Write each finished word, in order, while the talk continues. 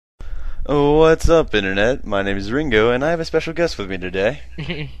Oh, what's up, Internet? My name is Ringo, and I have a special guest with me today,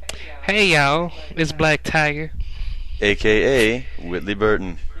 Hey y'all, it's Black Tiger. aka Whitley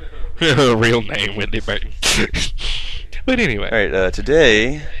Burton. Real name, Whitley Burton. But anyway. Alright,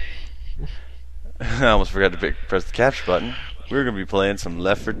 today, I almost forgot to press the capture button. We're going to be playing some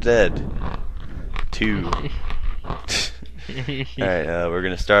Left 4 Dead 2. Alright, we're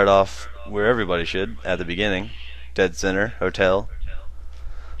going to start off where everybody should, at the beginning. Dead Center, Hotel.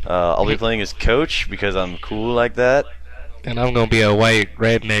 I'll be playing as Coach because I'm cool like that. And I'm gonna be a white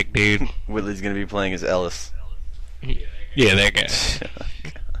redneck dude. Whitley's going to be playing as Ellis. Yeah, that guy.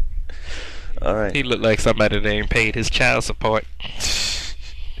 Alright. He looked like somebody that ain't paid his child support.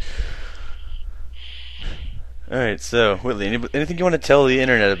 Alright, so, Whitley, anything you want to tell the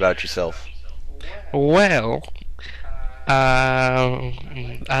Internet about yourself? Well,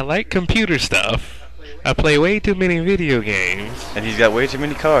 I like computer stuff. I play way too many video games. And he's got way too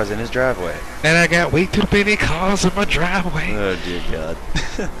many cars in his driveway. And I got way too many cars in my driveway. Oh, dear God.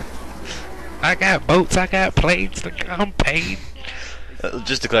 I got boats, I got planes, I'm paid.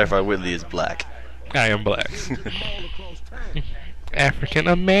 Just to clarify, Whitley is black. I am black. African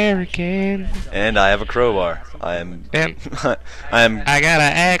American. And I have a crowbar. I am And I got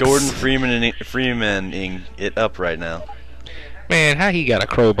an axe. Gordon Freemaning it up right now. Man, how he got a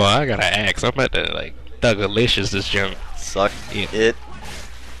crowbar? I got an axe. I'm about to like Thugalicious this junk. Suck Yeah. it.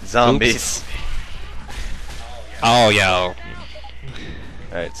 Zombies. All y'all.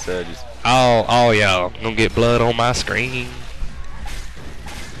 Alright, so just All y'all. Gonna get blood on my screen.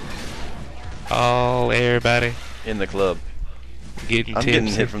 All everybody in the club. getting I'm tipsy.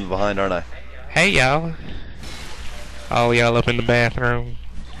 getting hit from behind, aren't I? Hey y'all. All y'all up in the bathroom.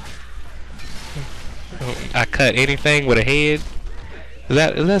 I cut anything with a head. Is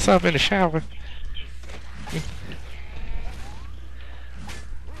that something in the shower?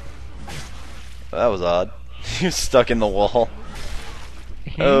 That was odd. You're stuck in the wall.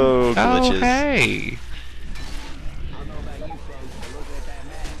 Oh, glitches. Oh, hey.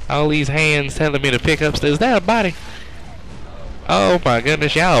 All these hands telling me to pick up stuff. Is that a body? Oh my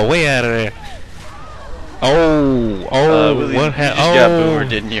goodness, y'all way out of there. Willie, what you happened? just got boomer,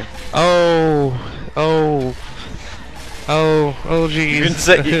 didn't you? Oh, geez.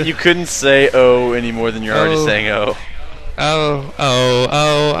 You couldn't say oh any more than you're already Oh. saying oh.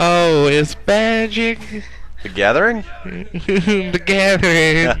 It's magic. The Gathering? The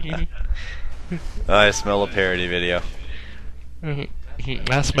gathering. I smell a parody video.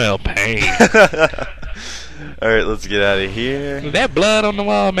 I smell pain. Alright, let's get out of here. That blood on the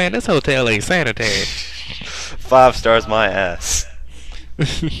wall, man, this hotel ain't sanitary. 5 stars my ass.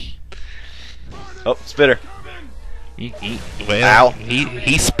 Oh, spitter. Well, Ow.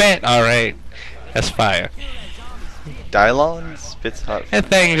 he spat, alright. That's fire. Dylon spits hot. That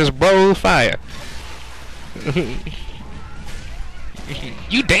thing just blows fire.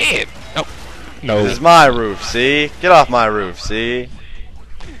 You dead. Oh, no. This is my roof, see? Get off my roof, see?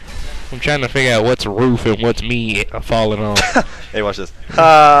 I'm trying to figure out what's roof and what's me falling on. Hey, watch this.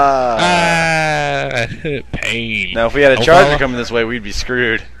 Ha! Pain. Now, if we had a Don't charger fall. coming this way, we'd be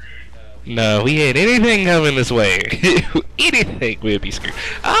screwed. No, we had anything coming this way. Anything, we'd be screwed.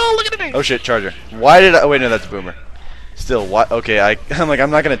 Oh, look at the thing. Oh shit, charger. Why did I? Oh, wait, no, that's a boomer. Still, why? Okay, I'm like,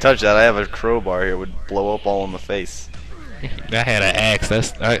 I'm not gonna touch that. I have a crowbar here. It would blow up all in the face. I had an axe.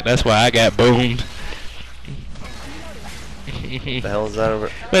 That's why I got boomed. The hell is that over?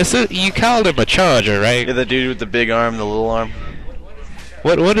 But so you called him a charger, right? Yeah, the dude with the big arm, the little arm.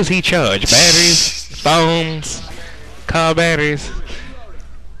 What does he charge? Batteries, phones, car batteries.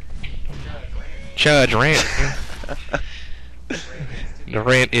 Charge rent. The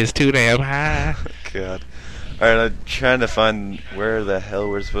rent is too damn high. God. Alright, I'm trying to find where the hell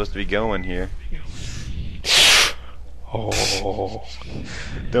we're supposed to be going here. Oh.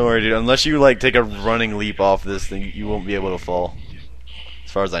 Don't worry, dude. Unless you like take a running leap off this thing, you won't be able to fall.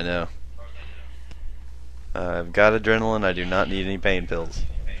 As far as I know. I've got adrenaline. I do not need any pain pills.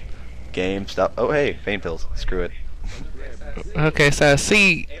 Game, stop. Oh, hey, pain pills. Screw it. Okay, so I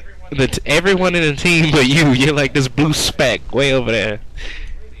see that everyone in the team but you. You're like this blue speck way over there.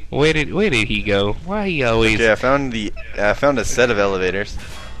 Where did he go? Why he always? Okay, I found a set of elevators,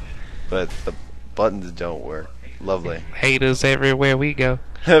 but the buttons don't work. Lovely. Haters everywhere we go.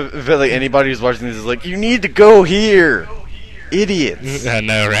 I feel like anybody who's watching this is like, you need to go here, idiots. I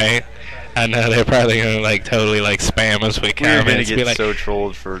know, right? I know they're probably gonna like totally like spam us with We're gonna comments. get Be like, so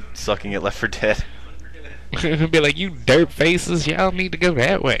trolled for sucking at Left 4 Dead. be like, you dirt faces, y'all need to go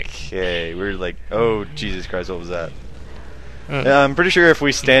that way. Okay, we're like, oh Jesus Christ, what was that? Yeah, I'm pretty sure if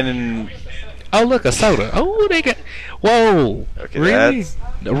we stand in, Oh, look, a soda. Oh, they got. Whoa! Okay, Really? that's...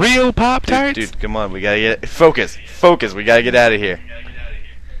 Real Pop Tarts? Dude, come on, we gotta get... Focus! Focus, we gotta get out of here.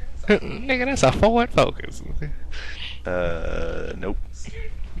 Nigga, that's a Ford Focus. Nope.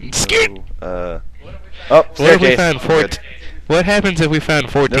 Skit! No, oh, What if we staircase. find Good. What happens if we find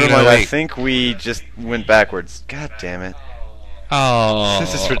Never mind, I 1408? think we just went backwards. God damn it. Oh.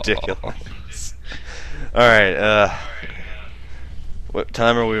 This is ridiculous. Alright, what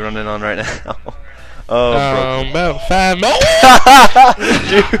time are we running on right now? Oh, About 5 more.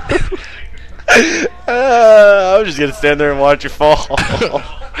 Dude. I was just gonna stand there and watch you fall.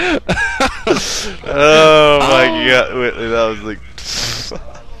 Oh my god, Whitley, that was like...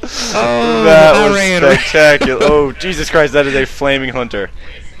 Oh, that I was ran spectacular. Oh, Jesus Christ, that is a flaming hunter.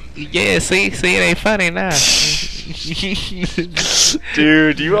 Yeah, see, it ain't funny now.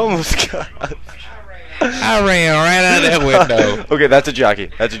 Dude, you almost got... I ran right out that window. Okay, that's a jockey.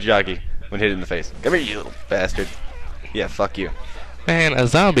 That's a jockey. When hit in the face. Come here, you little bastard. Yeah, fuck you. Man, a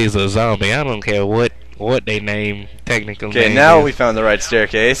zombie's a zombie. I don't care what they name technical Okay, name now is. we found the right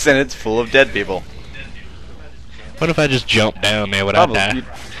staircase, and it's full of dead people. What if I just jump down there without Probably, die?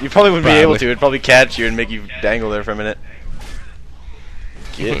 you probably wouldn't be able Probably. to. It'd probably catch you and make you dangle there for a minute.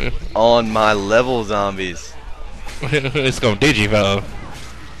 Get on my level, zombies. It's gonna digivolve.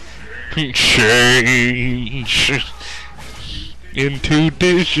 Change into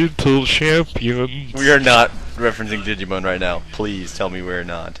digital champions. We are not referencing Digimon right now. Please tell me we're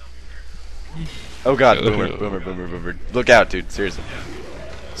not. Oh god, boomer, boomer, boomer, boomer. Look out, dude, seriously.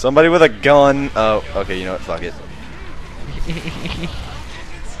 Somebody with a gun. Oh, okay, you know what, fuck it.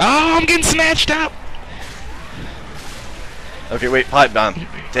 Oh, I'm getting snatched up. Okay, wait, pipe bomb.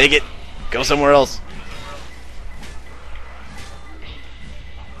 Take it. Go somewhere else.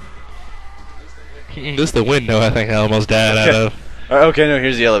 This is the window I think I almost died out of. Okay, no,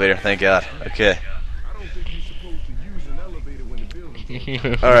 here's the elevator, thank god. Okay.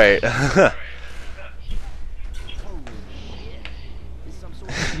 Alright.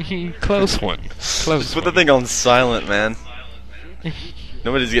 Close one. Close Just put the one. thing on silent, man.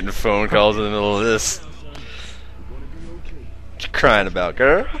 Nobody's getting phone calls in the middle of this. What you crying about,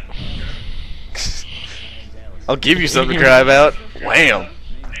 girl? I'll give you something to cry about. Wham!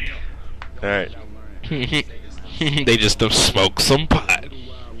 Alright. They just don't smoke some pot.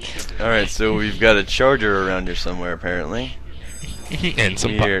 Alright, so we've got a charger around here somewhere, apparently. And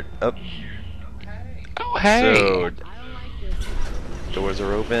some pot. Here. Up. Oh, hey. So, doors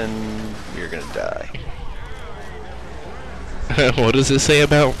are open. We're gonna die. What does it say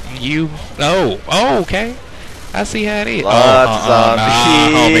about you? Oh, okay. I see how it is. Lots of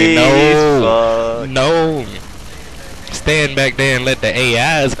zombies. Nah, homie, Fuck. no. Stand back there and let the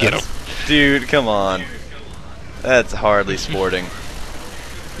AIs get them. Dude, come on. That's hardly sporting.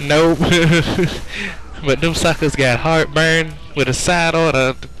 Nope. But them suckers got heartburn with a side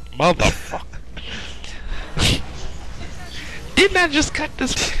order. Motherfucker. Didn't I just cut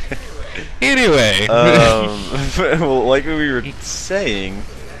this? Anyway. Well, like we were saying.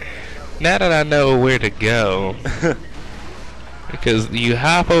 Now that I know where to go. Because you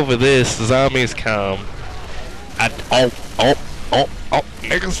hop over this, zombies come. Oh,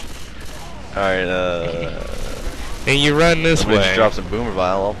 niggas. Alright, And you run this I'm gonna way. just drop some boomer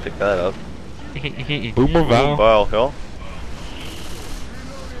vial. I'll pick that up. Boomer Val. Hell.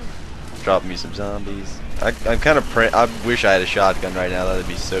 Drop me some zombies. I'm kind of I wish I had a shotgun right now. That'd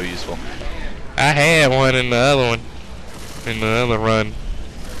be so useful. I had one in the other one. In the other run.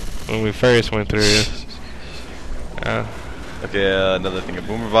 When we first went through this. Okay, another thing, a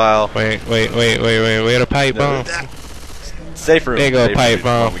boomer vial. Wait, where the pipe bomb? Safe room. There you go, Safe pipe room.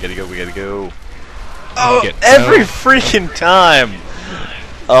 Come on, bomb. we gotta go. Oh, Get every down. freaking time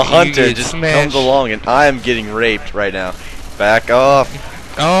a hunter get just smashed. comes along and I am getting raped right now. Back off.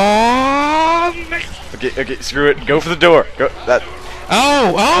 Oh, Okay, screw it. Go for the door. Go. That.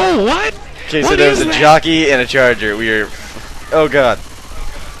 oh, what? Okay, so What there's is a that? jockey and a charger. We are. Oh god.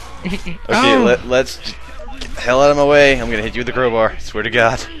 Okay, Oh. let's get the hell out of my way. I'm gonna hit you with the crowbar. Swear to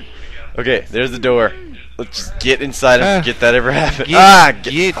God. Okay, there's the door. Let's just get inside and get that ever happen.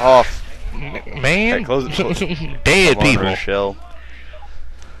 Get off. Man, Okay, close it. dead Come on, people. Rochelle.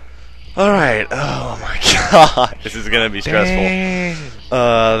 Alright, oh my god. This is gonna be stressful. Dang.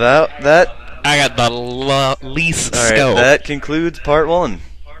 That I got the least alright, scope. that concludes part 1.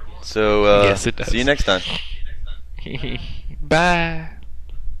 So Yes, it does. see you next time. Bye.